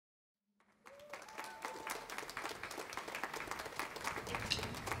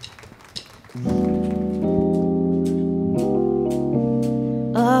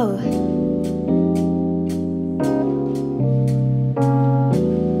Oh.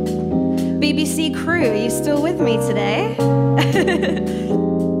 BBC crew, are you still with me today?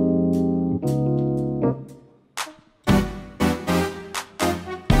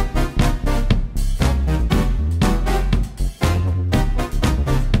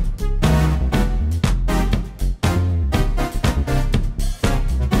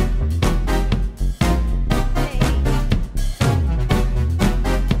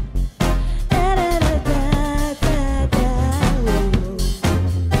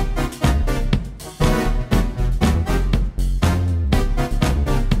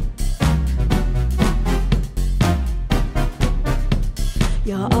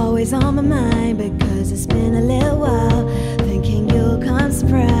 You're always on my mind because it's been a little while, thinking you'll come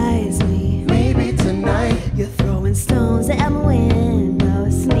surprise me. Maybe tonight. You're throwing stones at my window,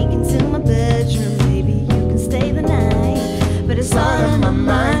 sneaking to my bedroom. Maybe you can stay the night, but it's all on my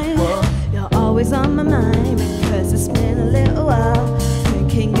mind. You're always on my mind because it's been a little while,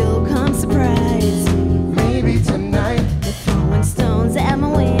 thinking you'll come surprise me. Maybe tonight. You're throwing stones at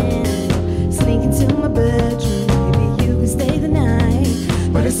my window, sneaking to my bedroom. Maybe you can stay the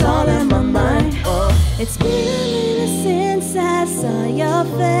night, but it's all in my mind. It's been a minute since I saw your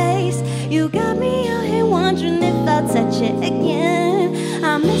face. You got me out here wondering if I'll touch it again.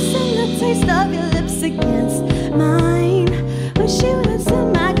 I'm missing the taste of your lips against mine. Wish you would answer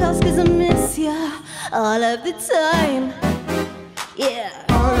my calls cause I miss you all of the time. Yeah,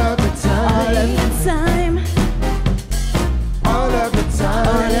 All of the time. all of the time. All of the time.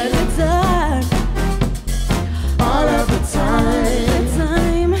 All of the time. All of the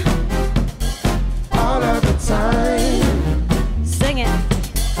time. All of the time. Sing it.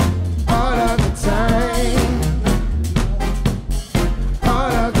 All of the time.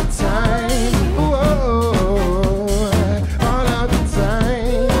 All of the time. Whoa. All of the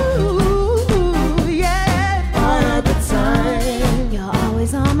time. Ooh, yeah. All of the time. You're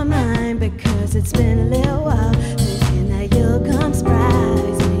always on my mind because it's been a little while, thinking that you'll come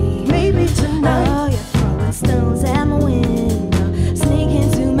surprise me. Maybe tonight. Oh, you're throwing stones at my window, sneak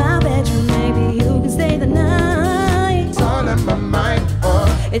into my bedroom. Maybe you can stay the night. It's all in my mind.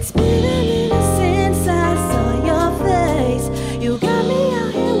 It's been a minute since I saw your face. You got me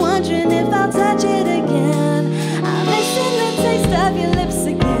out here wondering if I'll touch it again. I'm missing the taste of your lips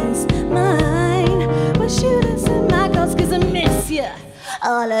against mine. Wish you'd answer my calls cause I miss you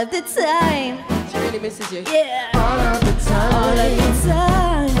all of the time. She really misses you. Yeah, All of the time. all of the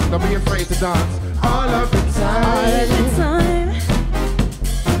time. Don't be afraid to dance. All of the time. All of the time.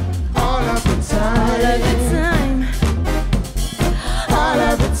 All of the time. All of the time. All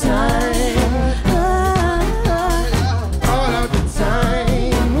of the time. All of the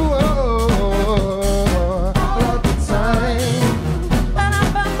time. Whoa. All of the time.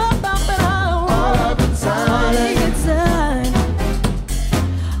 All of the time.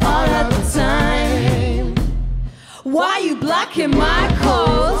 All of the time. Why you blocking my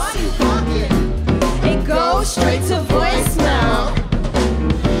calls? Why you blocking? It goes straight to voicemail.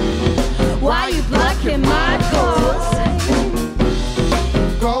 Why you blocking my